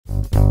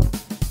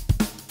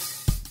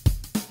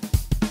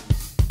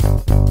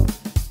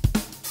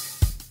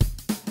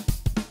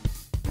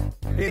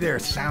there,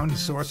 sound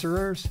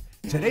sorcerers!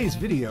 Today's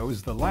video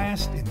is the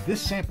last in this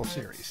sample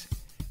series.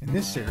 In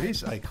this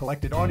series, I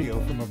collected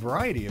audio from a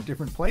variety of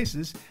different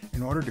places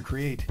in order to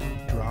create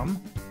drum,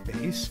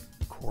 bass,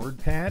 chord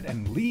pad,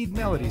 and lead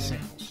melody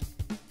samples.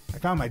 I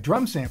found my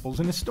drum samples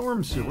in a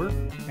storm sewer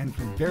and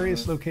from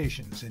various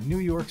locations in New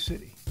York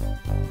City.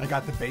 I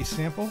got the bass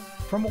sample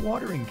from a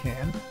watering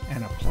can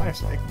and a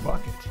plastic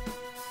bucket.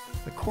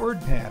 The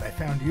chord pad I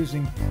found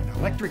using an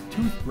electric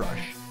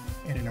toothbrush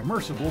and an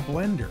immersible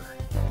blender.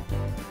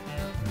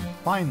 And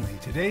finally,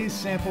 today's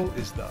sample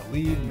is the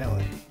lead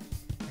melody.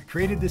 I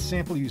created this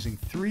sample using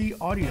 3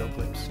 audio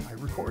clips I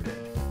recorded.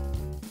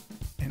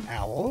 An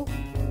owl,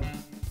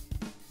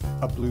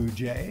 a blue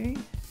jay,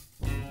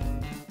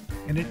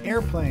 and an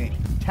airplane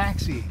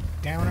taxiing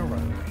down a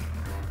runway.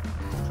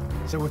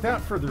 So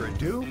without further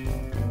ado,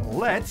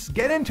 let's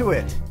get into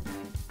it!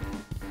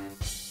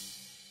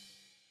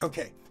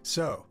 Okay,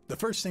 so the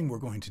first thing we're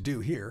going to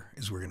do here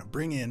is we're going to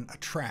bring in a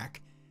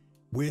track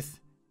with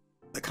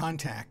the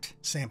contact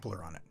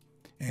sampler on it.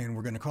 And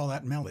we're going to call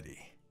that melody.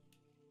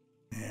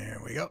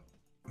 There we go.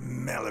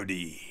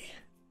 Melody.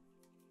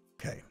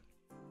 Okay.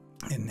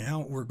 And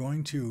now we're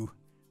going to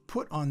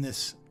put on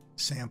this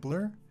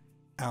sampler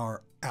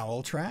our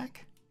owl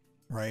track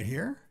right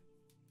here.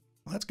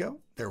 Let's go.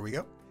 There we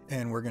go.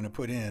 And we're going to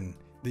put in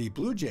the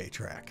blue jay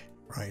track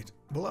right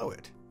below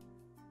it.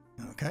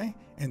 Okay.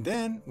 And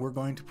then we're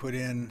going to put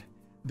in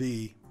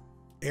the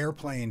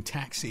airplane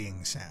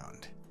taxiing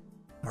sound.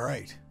 All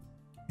right.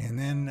 And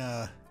then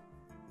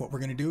what we're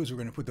going to do is we're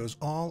going to put those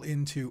all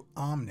into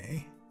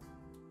Omni.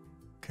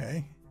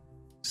 Okay.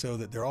 So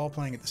that they're all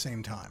playing at the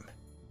same time.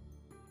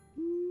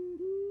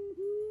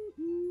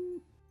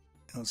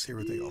 Let's hear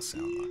what they all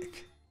sound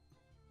like.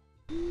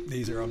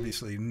 These are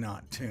obviously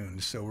not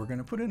tuned, so we're going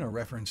to put in a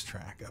reference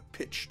track, a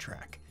pitch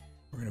track.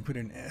 We're going to put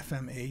in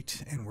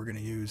FM8 and we're going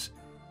to use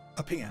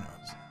a piano.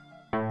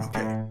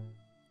 Okay.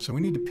 So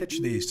we need to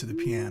pitch these to the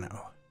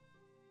piano.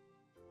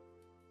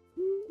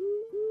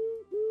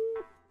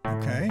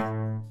 Okay.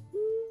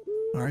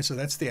 All right, so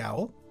that's the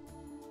owl.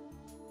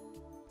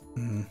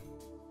 All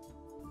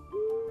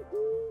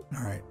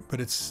right, but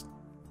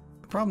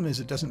the problem is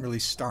it doesn't really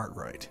start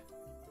right.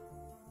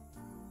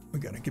 We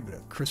got to give it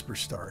a crisper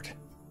start.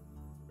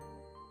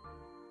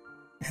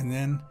 And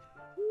then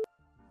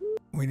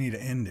we need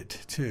to end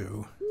it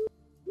too.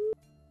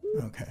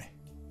 Okay.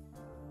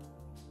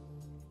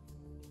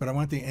 But I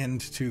want the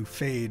end to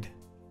fade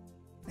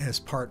as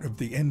part of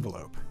the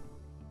envelope.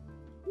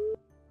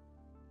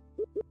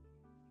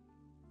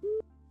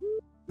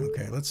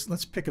 Okay,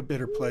 let's pick a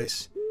better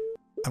place.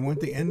 I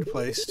want the end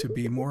place to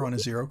be more on a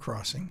zero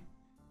crossing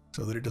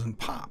so that it doesn't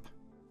pop.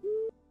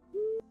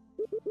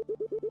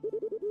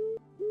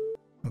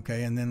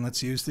 Okay, and then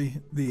let's use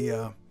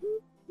the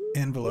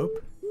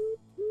envelope.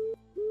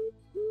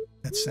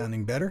 That's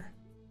sounding better.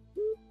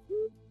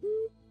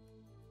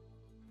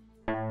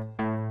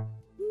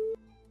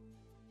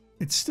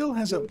 It still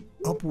has an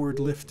upward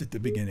lift at the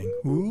beginning.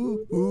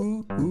 Ooh,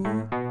 ooh,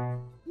 ooh.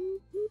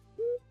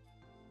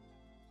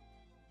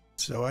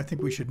 So I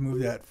think we should move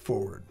that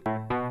forward.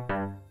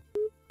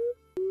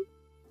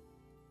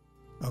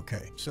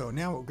 Okay, so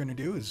now what we're going to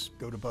do is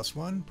go to bus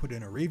 1, put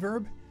in a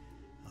reverb.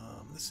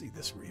 Let's see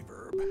this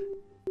reverb.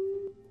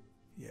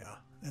 Yeah,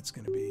 that's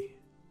going to be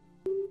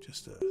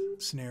just a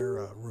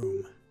snare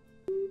room.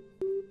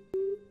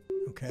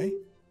 Okay,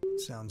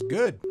 sounds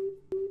good.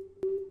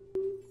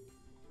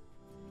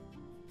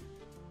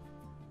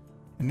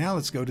 And now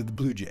let's go to the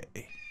blue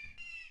jay.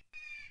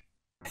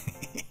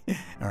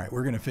 All right,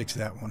 we're going to fix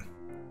that one.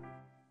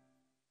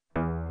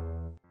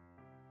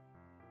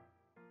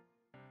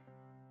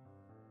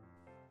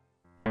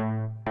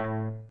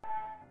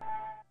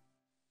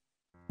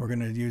 We're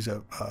going to use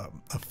a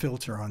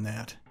filter on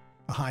that,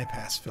 a high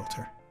pass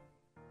filter.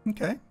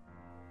 Okay.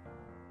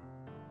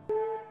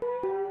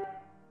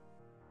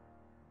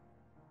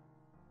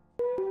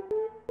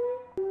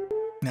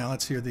 Now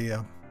let's hear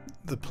the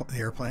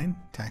airplane,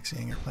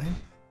 taxiing airplane.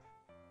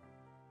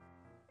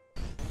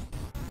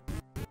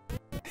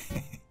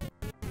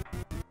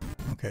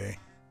 Okay.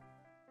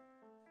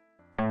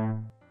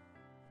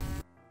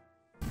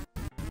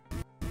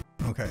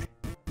 Okay.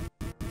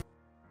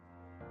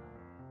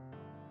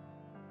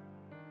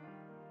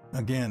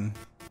 Again,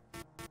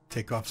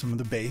 take off some of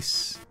the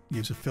bass,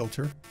 use a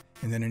filter,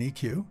 and then an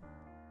EQ.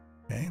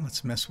 Okay,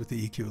 let's mess with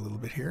the EQ a little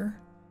bit here.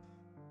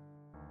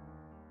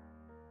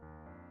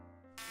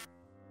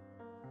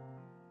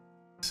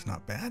 It's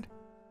not bad.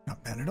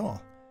 Not bad at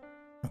all.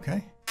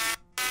 Okay.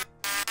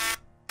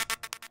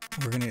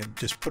 We're going to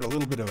just put a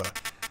little bit of a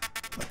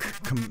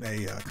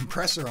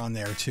compressor on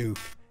there to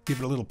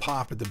give it a little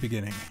pop at the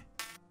beginning.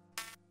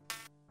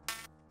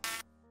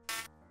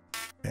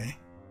 Okay.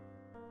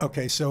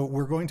 Okay, so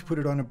we're going to put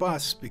it on a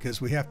bus because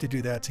we have to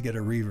do that to get a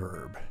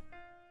reverb.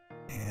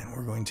 And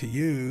we're going to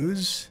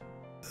use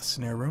the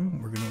snare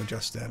room. We're going to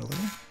adjust that a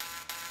little.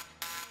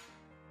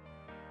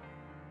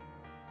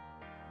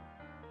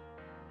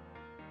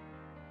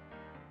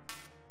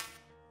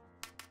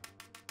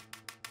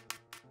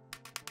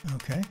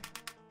 Okay.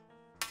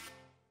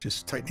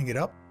 just tightening it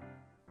up.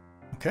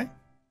 Okay.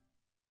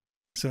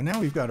 So now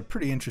we've got a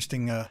pretty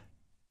interesting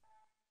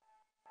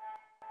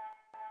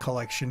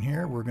collection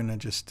here. We're going to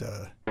just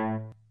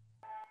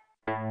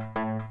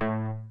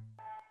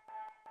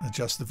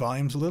adjust the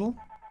volumes a little.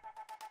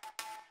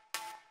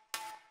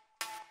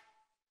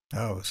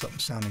 Oh,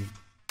 something's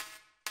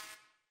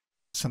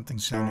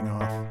sounding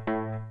off.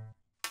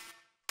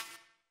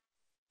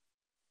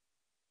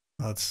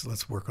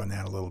 Let's work on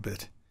that a little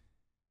bit.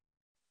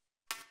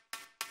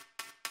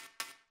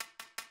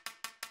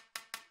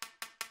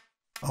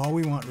 All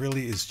we want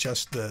really is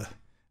just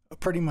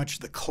pretty much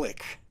the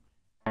click.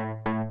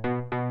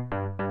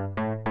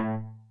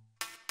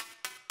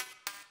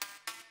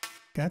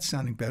 That's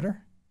sounding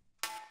better.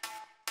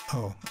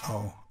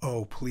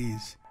 Oh,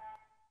 please.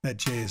 That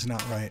J is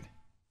not right.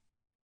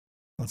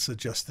 Let's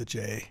adjust the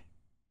J.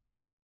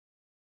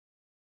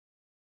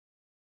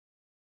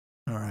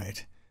 All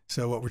right.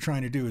 So what we're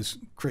trying to do is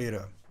create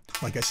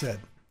like I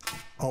said,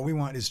 all we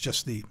want is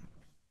just the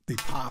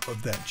pop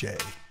of that J.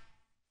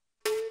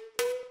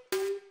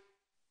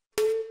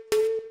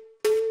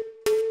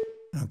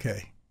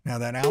 Okay, now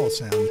that owl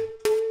sound.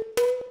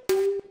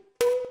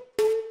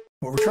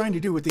 What we're trying to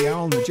do with the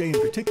owl and the J in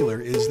particular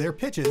is their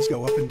pitches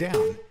go up and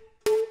down.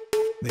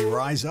 They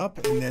rise up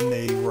and then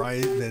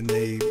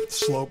they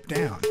slope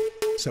down.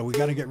 So we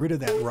got to get rid of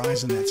that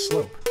rise and that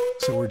slope.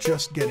 So we're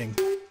just getting,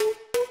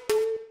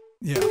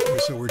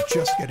 so we're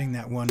just getting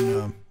that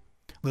one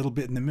little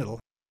bit in the middle.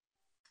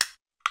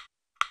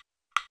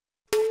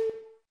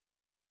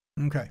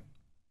 Okay.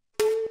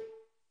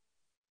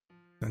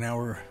 So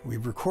now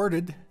we've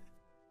recorded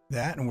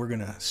that and we're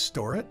going to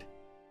store it.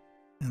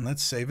 And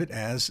let's save it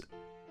as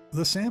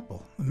the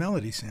sample, the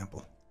melody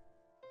sample.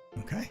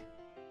 Okay.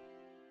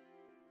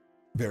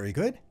 Very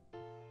good.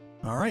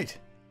 All right.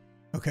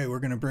 Okay, we're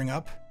going to bring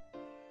up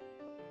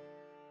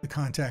the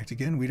contact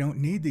again. We don't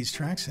need these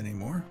tracks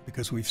anymore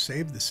because we've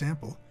saved the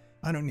sample.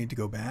 I don't need to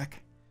go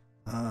back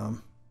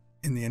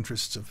in the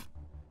interests of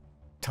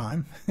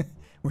time.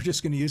 We're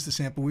just going to use the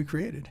sample we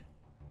created.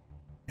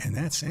 And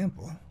that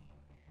sample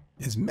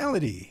is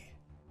melody.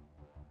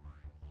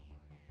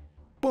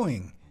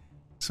 Boing.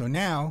 So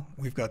now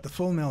we've got the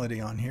full melody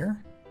on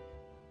here.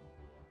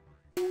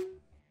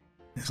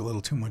 There's a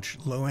little too much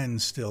low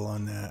end still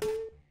on that.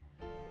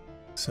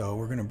 So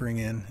we're going to bring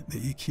in the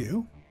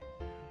EQ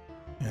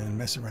and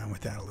mess around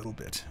with that a little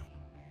bit.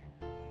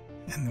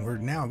 And we're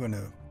now going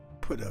to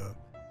put a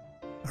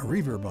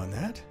reverb on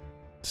that,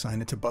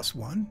 assign it to bus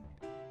 1.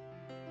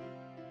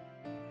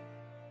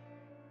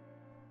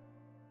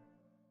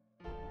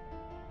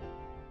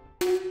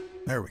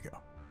 There we go.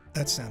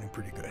 That's sounding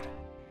pretty good.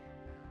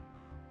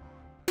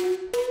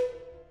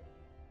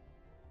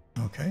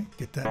 Okay,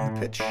 get that in the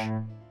pitch.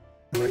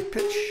 The right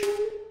pitch.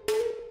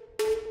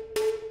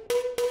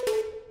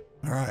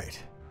 All right.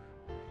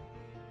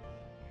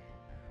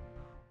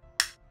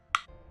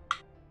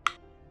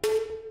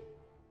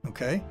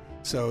 Okay,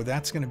 so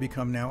that's going to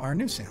become now our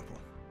new sample.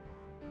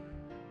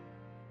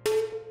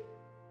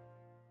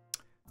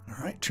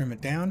 All right, trim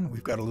it down.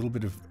 We've got a little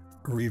bit of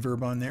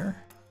reverb on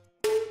there.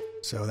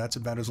 So that's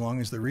about as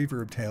long as the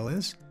reverb tail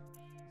is.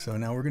 So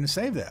now we're going to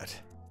save that.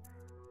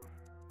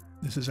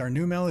 This is our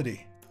new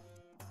melody.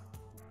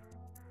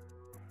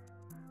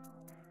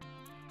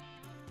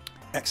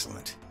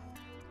 Excellent.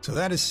 So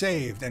that is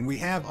saved, and we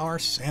have our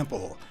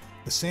sample.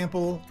 The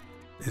sample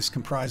is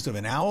comprised of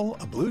an owl,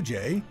 a blue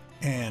jay,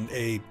 and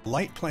a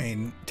light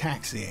plane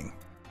taxiing.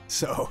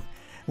 So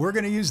we're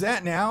going to use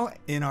that now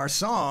in our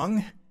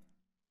song,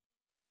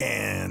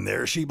 And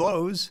There She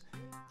Blows.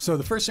 So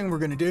the first thing we're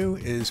going to do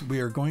is we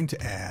are going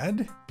to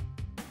add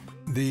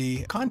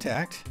the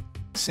contact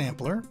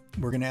sampler.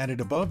 We're going to add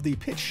it above the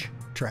pitch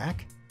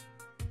track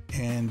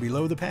and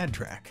below the pad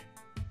track.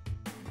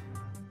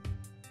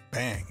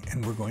 Bang.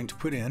 And we're going to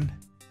put in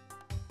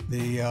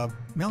the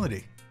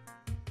melody.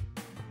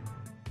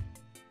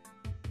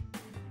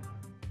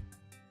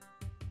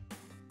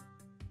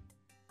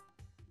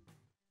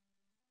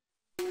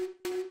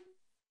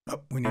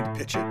 Oh, we need to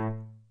pitch it.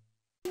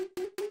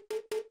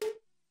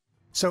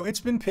 So it's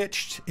been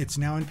pitched. It's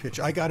now in pitch.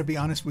 I got to be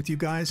honest with you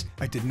guys.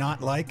 I did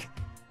not like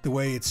the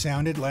way it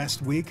sounded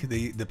last week.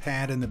 The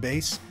pad and the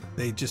bass,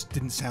 they just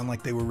didn't sound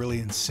like they were really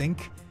in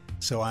sync.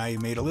 So I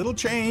made a little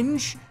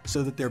change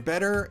so that they're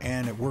better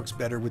and it works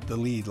better with the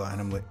lead line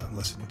I'm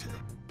listening to.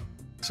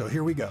 So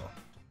here we go.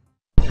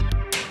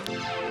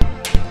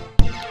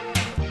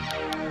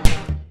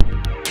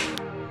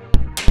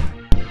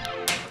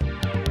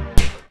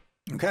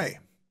 Okay.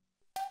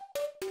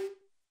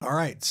 All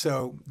right,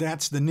 so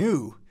that's the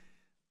new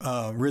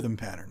rhythm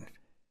pattern.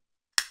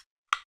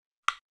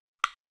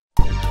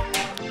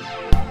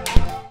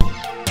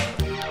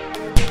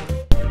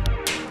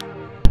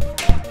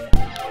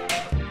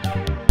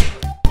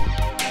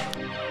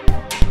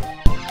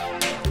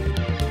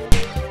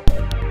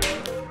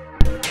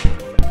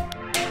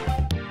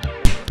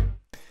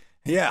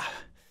 Yeah,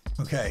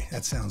 okay,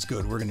 that sounds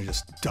good. We're gonna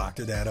just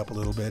doctor that up a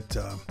little bit,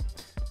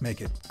 make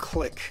it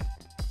click.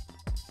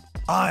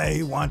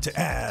 I want to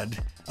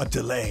add a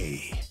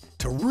delay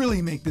to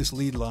really make this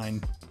lead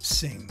line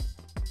sing.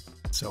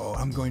 So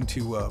I'm going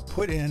to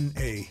put in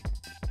a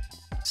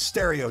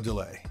stereo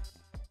delay.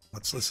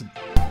 Let's listen.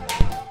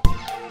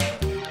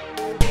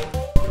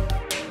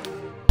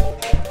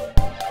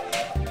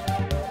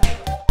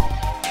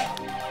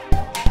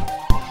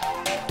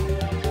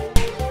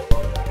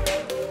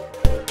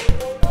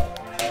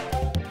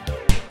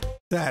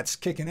 That's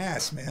kicking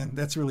ass, man.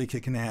 That's really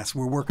kicking ass.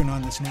 We're working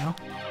on this now.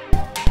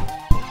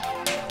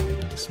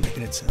 Just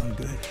making it sound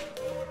good.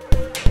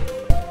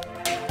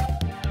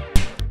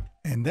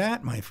 And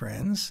that, my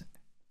friends,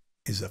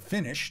 is a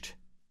finished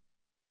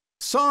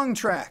song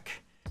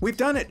track. We've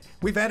done it.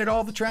 We've added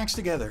all the tracks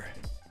together.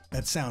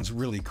 That sounds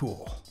really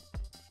cool.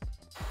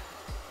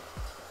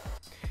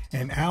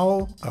 An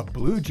owl, a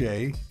blue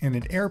jay, and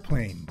an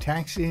airplane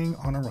taxiing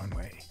on a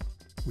runway.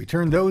 We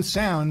turned those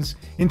sounds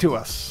into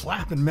a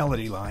slapping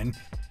melody line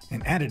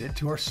and added it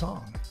to our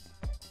song.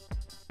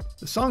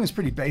 The song is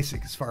pretty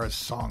basic as far as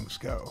songs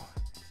go,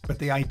 but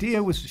the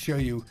idea was to show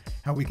you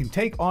how we can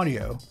take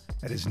audio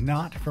that is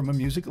not from a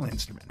musical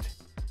instrument,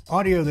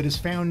 audio that is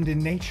found in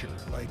nature,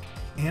 like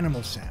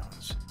animal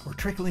sounds, or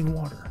trickling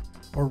water,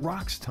 or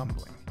rocks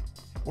tumbling,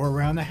 or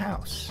around the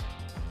house,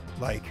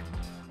 like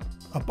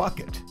a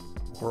bucket,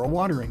 or a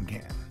watering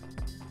can,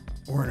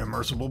 or an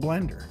immersible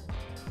blender,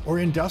 or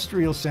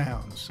industrial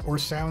sounds, or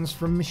sounds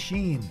from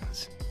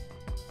machines,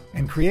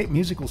 and create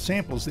musical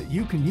samples that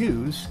you can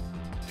use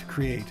to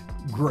create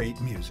great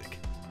music.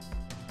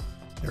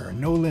 There are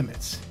no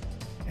limits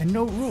and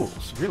no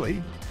rules,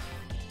 really.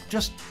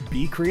 Just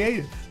be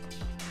creative.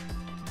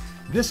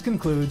 This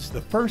concludes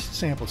the first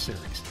sample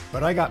series,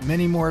 but I got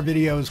many more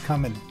videos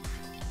coming.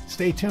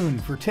 Stay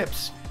tuned for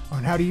tips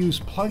on how to use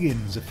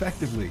plugins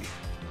effectively,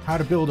 how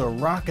to build a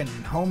rockin'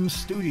 home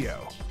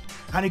studio,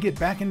 how to get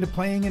back into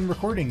playing and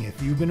recording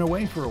if you've been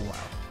away for a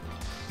while,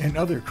 and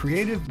other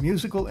creative,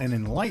 musical, and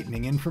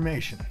enlightening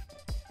information.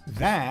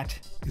 That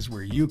is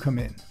where you come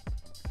in.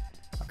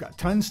 I've got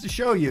tons to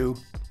show you,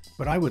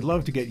 but I would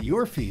love to get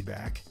your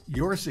feedback,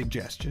 your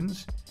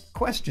suggestions,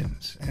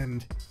 questions,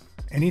 and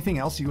anything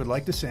else you would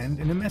like to send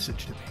in a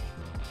message to me.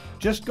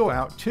 Just go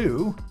out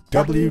to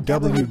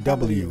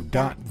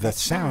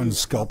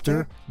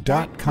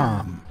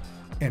www.thesoundsculptor.com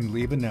and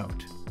leave a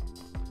note.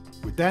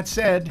 With that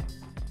said,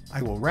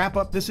 I will wrap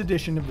up this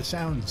edition of The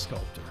Sound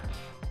Sculptor,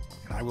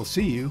 and I will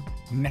see you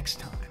next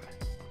time.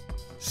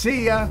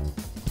 See ya!